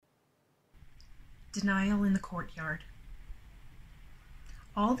Denial in the courtyard.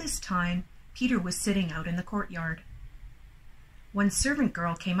 All this time, Peter was sitting out in the courtyard. One servant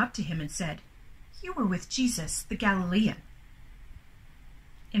girl came up to him and said, "You were with Jesus, the Galilean."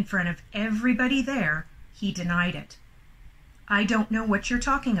 In front of everybody there, he denied it. "I don't know what you're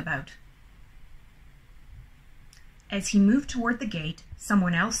talking about." As he moved toward the gate,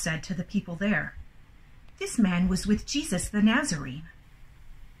 someone else said to the people there, "This man was with Jesus the Nazarene."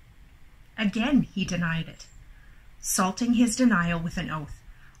 Again he denied it, salting his denial with an oath.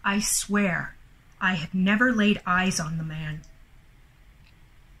 "I swear, I have never laid eyes on the man."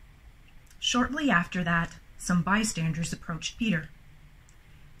 Shortly after that, some bystanders approached Peter.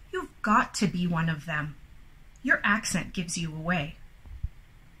 "You've got to be one of them. Your accent gives you away."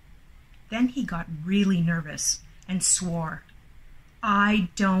 Then he got really nervous and swore, "I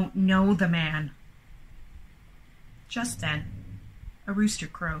don't know the man." Just then, a rooster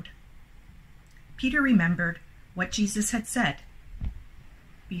crowed. Peter remembered what Jesus had said.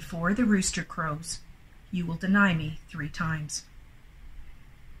 "Before the rooster crows, you will deny me 3 times."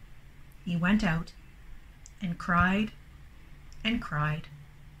 He went out and cried and cried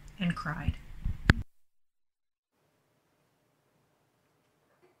and cried.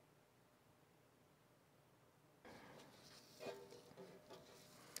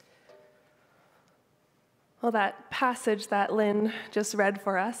 Well, that passage that Lynn just read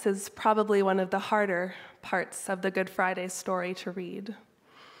for us is probably one of the harder parts of the Good Friday story to read.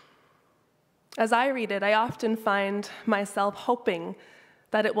 As I read it, I often find myself hoping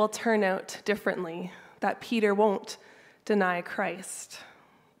that it will turn out differently, that Peter won't deny Christ.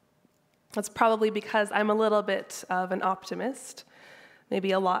 That's probably because I'm a little bit of an optimist,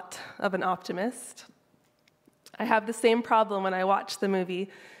 maybe a lot of an optimist. I have the same problem when I watch the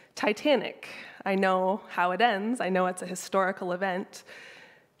movie Titanic. I know how it ends. I know it's a historical event.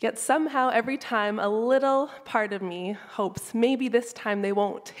 Yet somehow every time a little part of me hopes maybe this time they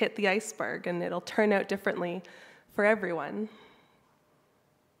won't hit the iceberg and it'll turn out differently for everyone.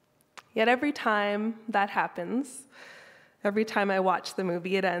 Yet every time that happens, every time I watch the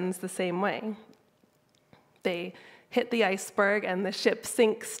movie, it ends the same way. They hit the iceberg and the ship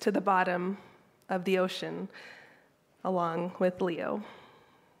sinks to the bottom of the ocean along with Leo.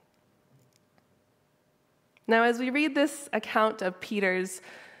 Now, as we read this account of Peter's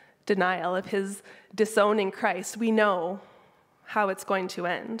denial, of his disowning Christ, we know how it's going to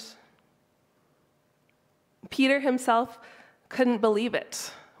end. Peter himself couldn't believe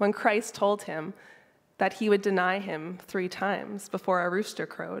it when Christ told him that he would deny him 3 times before a rooster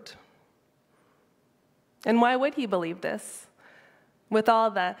crowed. And why would he believe this? With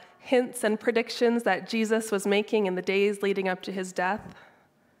all the hints and predictions that Jesus was making in the days leading up to his death,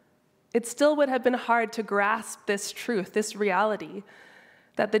 it still would have been hard to grasp this truth, this reality,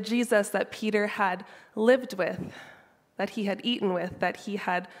 that the Jesus that Peter had lived with, that he had eaten with, that he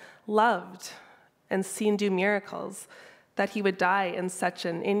had loved and seen do miracles, that he would die in such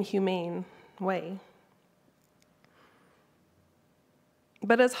an inhumane way.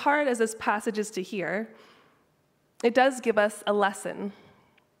 But as hard as this passage is to hear, it does give us a lesson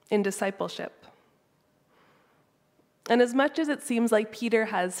in discipleship. And as much as it seems like Peter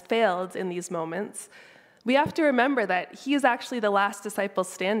has failed in these moments, we have to remember that he is actually the last disciple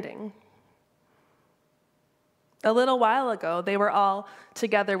standing. A little while ago, they were all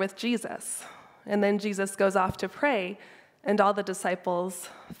together with Jesus, and then Jesus goes off to pray, and all the disciples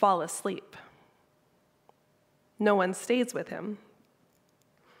fall asleep. No one stays with him.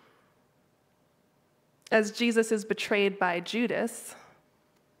 As Jesus is betrayed by Judas,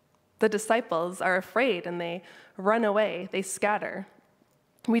 the disciples are afraid and they run away, they scatter.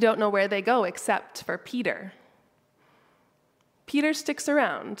 We don't know where they go except for Peter. Peter sticks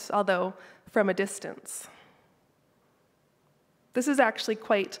around, although from a distance. This is actually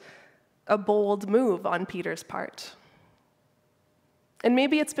quite a bold move on Peter's part. And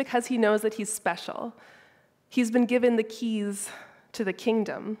maybe it's because he knows that he's special. He's been given the keys to the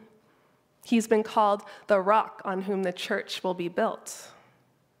kingdom. He's been called the rock on whom the church will be built.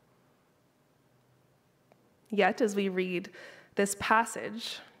 Yet, as we read this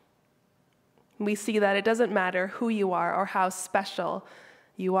passage, we see that it doesn't matter who you are or how special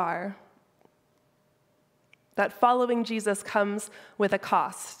you are. That following Jesus comes with a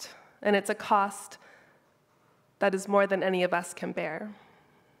cost, and it's a cost that is more than any of us can bear.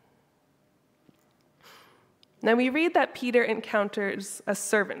 Now we read that Peter encounters a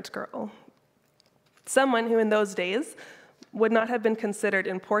servant girl, someone who in those days would not have been considered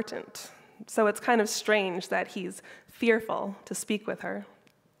important. So it's kind of strange that he's fearful to speak with her.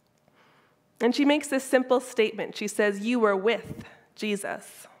 And she makes this simple statement. She says, "You were with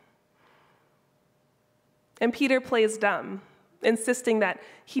Jesus." and Peter plays dumb, insisting that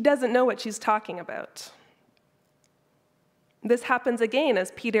he doesn't know what she's talking about. This happens again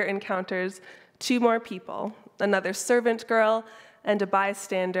as Peter encounters two more people, another servant girl and a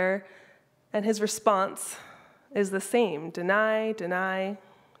bystander, and his response is the same: deny, deny,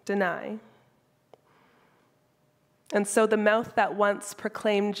 deny. And so the mouth that once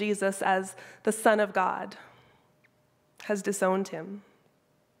proclaimed Jesus as the Son of God has disowned him.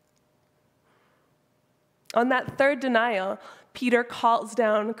 On that third denial, Peter calls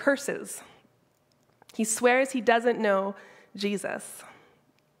down curses. He swears he doesn't know Jesus.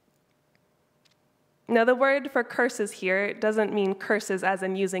 Now, the word for curses here doesn't mean curses as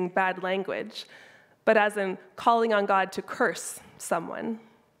in using bad language, but as in calling on God to curse someone.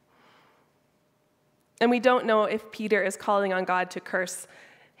 And we don't know if Peter is calling on God to curse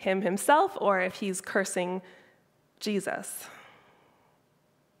him himself or if he's cursing Jesus.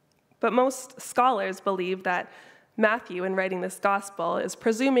 But most scholars believe that Matthew, in writing this gospel, is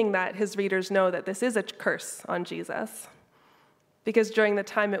presuming that his readers know that this is a curse on Jesus, because during the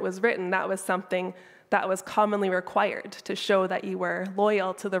time it was written, that was something that was commonly required to show that you were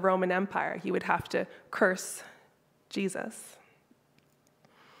loyal to the Roman Empire. You would have to curse Jesus.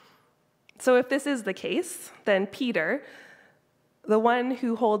 So if this is the case, then Peter, the one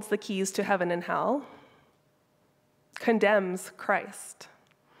who holds the keys to heaven and hell, condemns Christ.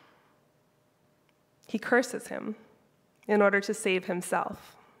 He curses him in order to save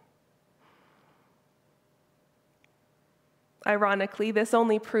himself. Ironically, this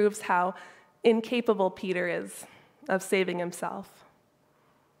only proves how incapable Peter is of saving himself.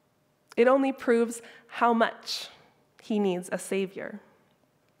 It only proves how much he needs a savior.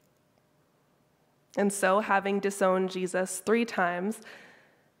 And so, having disowned Jesus 3 times,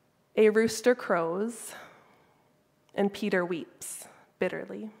 a rooster crows, and Peter weeps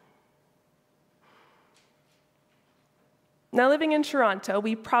bitterly. Now, living in Toronto,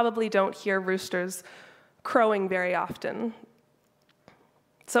 we probably don't hear roosters crowing very often.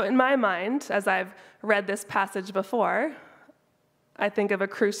 So in my mind, as I've read this passage before, I think of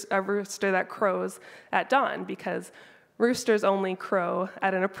a rooster that crows at dawn, because roosters only crow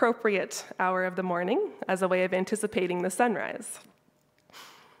at an appropriate hour of the morning as a way of anticipating the sunrise.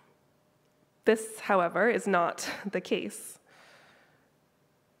 This, however, is not the case.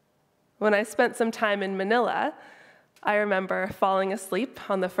 When I spent some time in Manila, I remember falling asleep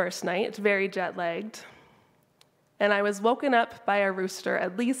on the first night, very jet-lagged, and I was woken up by a rooster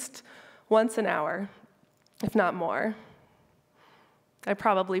at least once an hour, if not more. I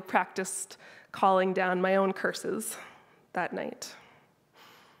probably practiced calling down my own curses that night.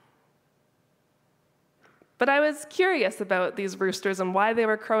 But I was curious about these roosters and why they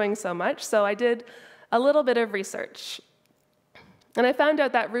were crowing so much, so I did a little bit of research. And I found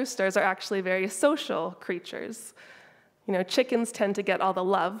out that roosters are actually very social creatures. You know, chickens tend to get all the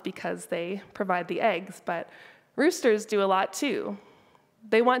love because they provide the eggs, but roosters do a lot too.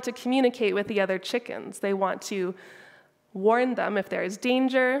 They want to communicate with the other chickens. They want to warn them if there is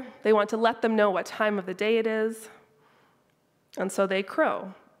danger. They want to let them know what time of the day it is. And so they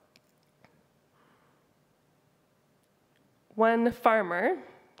crow. One farmer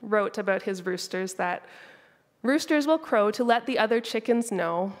wrote about his roosters that roosters will crow to let the other chickens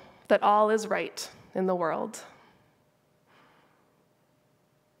know that all is right in the world.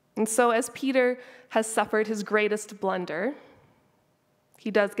 And so as Peter has suffered his greatest blunder, he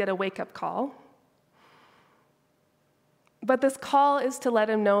does get a wake-up call. But this call is to let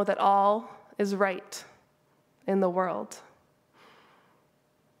him know that all is right in the world.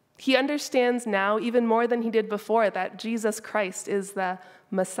 He understands now, even more than he did before, that Jesus Christ is the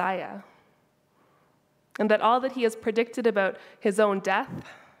Messiah, and that all that he has predicted about his own death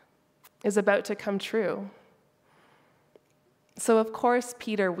is about to come true. So, of course,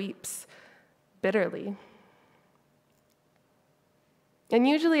 Peter weeps bitterly. And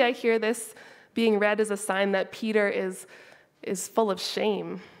usually I hear this being read as a sign that Peter is full of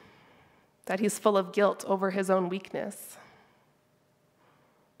shame, that he's full of guilt over his own weakness.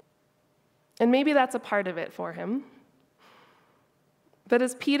 And maybe that's a part of it for him. But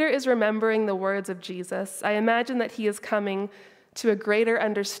as Peter is remembering the words of Jesus, I imagine that he is coming to a greater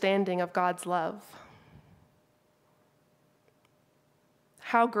understanding of God's love.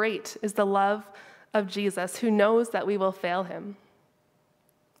 How great is the love of Jesus, who knows that we will fail him,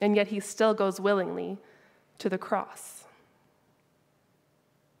 and yet he still goes willingly to the cross.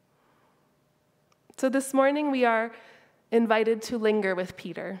 So this morning we are invited to linger with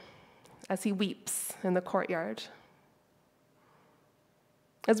Peter as he weeps in the courtyard.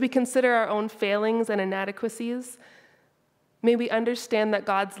 As we consider our own failings and inadequacies, may we understand that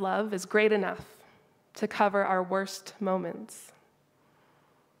God's love is great enough to cover our worst moments.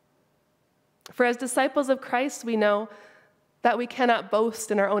 For as disciples of Christ, we know that we cannot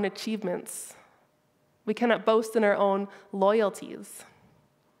boast in our own achievements. We cannot boast in our own loyalties,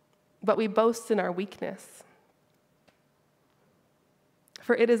 but we boast in our weakness.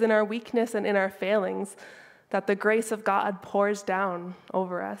 For it is in our weakness and in our failings that the grace of God pours down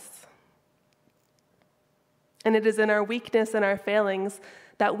over us. And it is in our weakness and our failings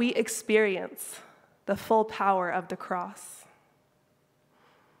that we experience the full power of the cross.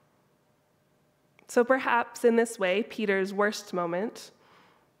 So perhaps in this way, Peter's worst moment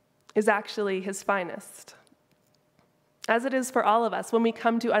is actually his finest, as it is for all of us when we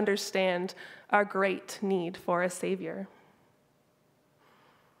come to understand our great need for a Savior.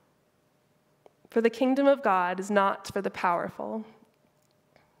 For the kingdom of God is not for the powerful,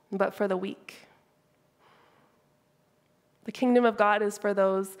 but for the weak. The kingdom of God is for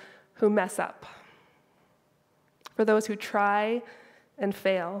those who mess up, for those who try and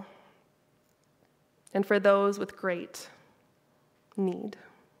fail, and for those with great need.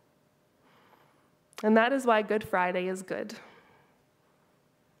 And that is why Good Friday is good.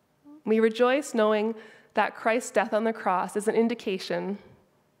 We rejoice knowing that Christ's death on the cross is an indication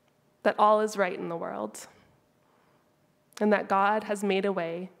that all is right in the world, and that God has made a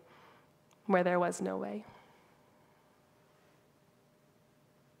way where there was no way.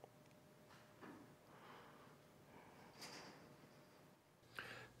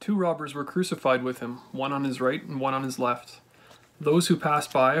 Two robbers were crucified with him, one on his right and one on his left. Those who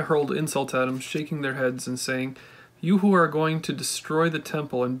passed by hurled insults at him, shaking their heads and saying, "You who are going to destroy the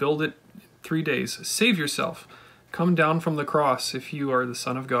temple and build it in 3 days, save yourself. Come down from the cross if you are the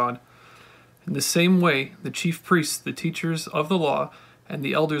Son of God." In the same way, the chief priests, the teachers of the law, and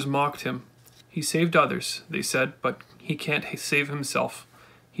the elders mocked him. "He saved others," they said, "but he can't save himself.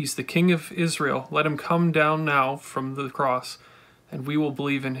 He's the King of Israel. Let him come down now from the cross, and we will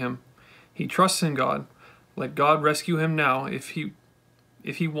believe in him. He trusts in God. Let God rescue him now if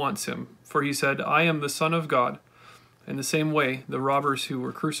he wants him. For he said, 'I am the Son of God.'" In the same way, the robbers who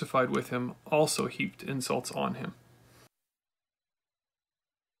were crucified with him also heaped insults on him.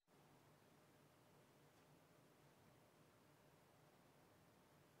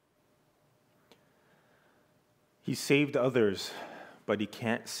 He saved others, but he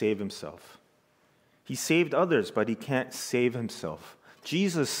can't save himself. He saved others, but he can't save himself.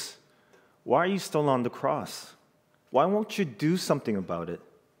 Jesus, why are you still on the cross? Why won't you do something about it?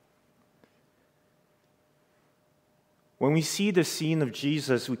 When we see the scene of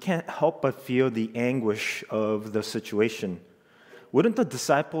Jesus, we can't help but feel the anguish of the situation. Wouldn't the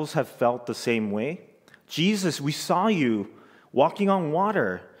disciples have felt the same way? Jesus, we saw you walking on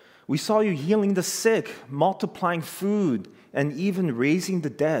water. We saw you healing the sick, multiplying food, and even raising the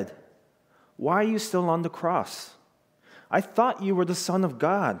dead. Why are you still on the cross? I thought you were the Son of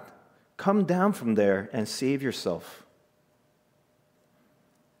God. Come down from there and save yourself.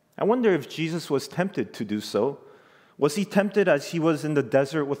 I wonder if Jesus was tempted to do so. Was he tempted as he was in the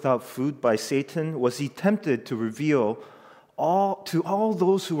desert without food by Satan? Was he tempted to reveal to all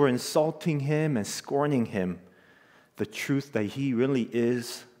those who were insulting him and scorning him the truth that he really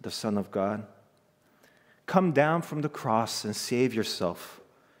is the Son of God? Come down from the cross and save yourself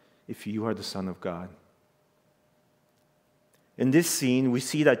if you are the Son of God. In this scene, we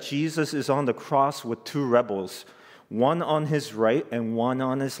see that Jesus is on the cross with two rebels, one on his right and one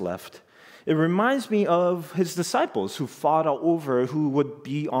on his left. It reminds me of his disciples who fought over who would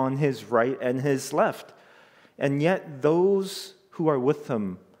be on his right and his left. And yet those who are with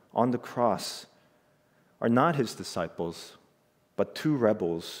him on the cross are not his disciples, but two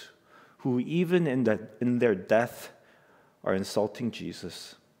rebels who even in their death are insulting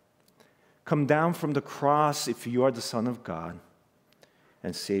Jesus. Come down from the cross if you are the Son of God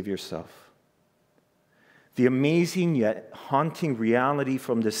and save yourself. The amazing yet haunting reality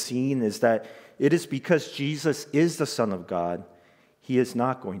from the scene is that it is because Jesus is the Son of God, he is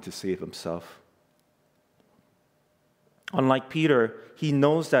not going to save himself. Unlike Peter, he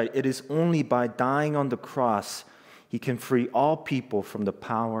knows that it is only by dying on the cross he can free all people from the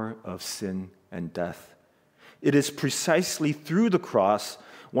power of sin and death. It is precisely through the cross,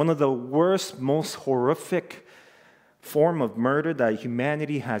 one of the worst, most horrific form of murder that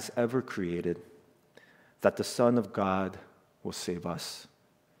humanity has ever created, that the Son of God will save us.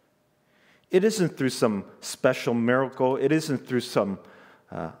 It isn't through some special miracle. It isn't through something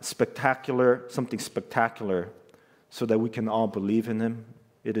spectacular, so that we can all believe in him.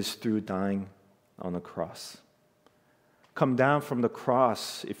 It is through dying on the cross. Come down from the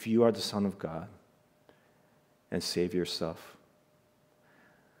cross if you are the Son of God and save yourself.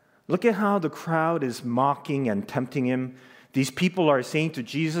 Look at how the crowd is mocking and tempting him. These people are saying to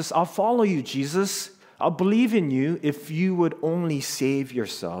Jesus, I'll follow you, Jesus. I'll believe in you if you would only save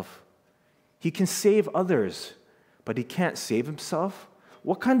yourself. He can save others, but he can't save himself.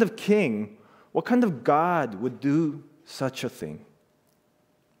 What kind of king, what kind of God would do such a thing?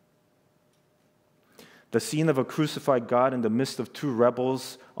 The scene of a crucified God in the midst of two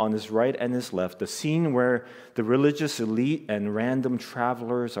rebels on his right and his left, the scene where the religious elite and random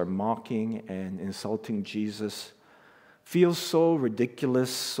travelers are mocking and insulting Jesus, feels so ridiculous,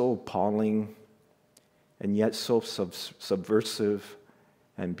 so appalling, and yet so subversive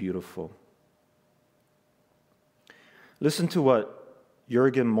and beautiful. Listen to what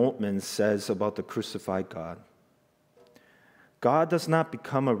Jürgen Moltmann says about the crucified God. God does not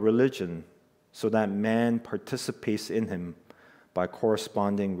become a religion so that man participates in him by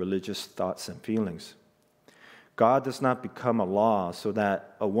corresponding religious thoughts and feelings. God does not become a law so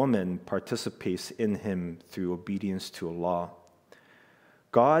that a woman participates in him through obedience to a law.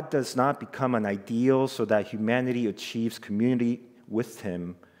 God does not become an ideal so that humanity achieves community with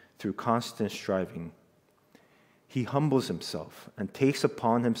him through constant striving. He humbles himself and takes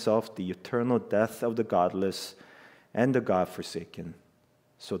upon himself the eternal death of the godless and the God-forsaken,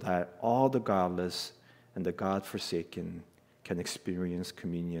 so that all the godless and the God-forsaken can experience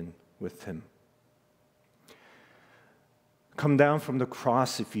communion with him. Come down from the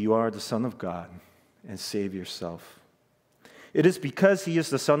cross if you are the Son of God and save yourself. It is because he is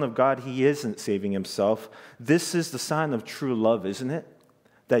the Son of God he isn't saving himself. This is the sign of true love, isn't it?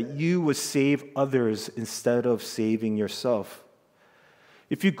 That you would save others instead of saving yourself.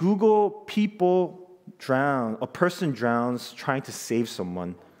 If you Google people drown, a person drowns trying to save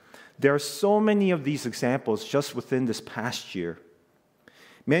someone, there are so many of these examples just within this past year.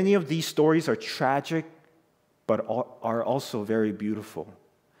 Many of these stories are tragic, but are also very beautiful.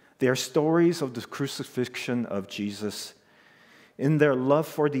 They are stories of the crucifixion of Jesus. In their love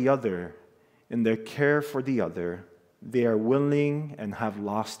for the other, in their care for the other, they are willing and have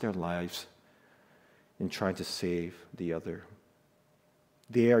lost their lives in trying to save the other.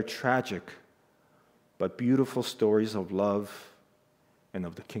 They are tragic, but beautiful stories of love and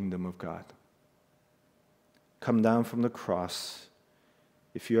of the kingdom of God. Come down from the cross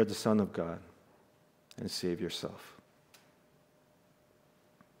if you are the Son of God and save yourself.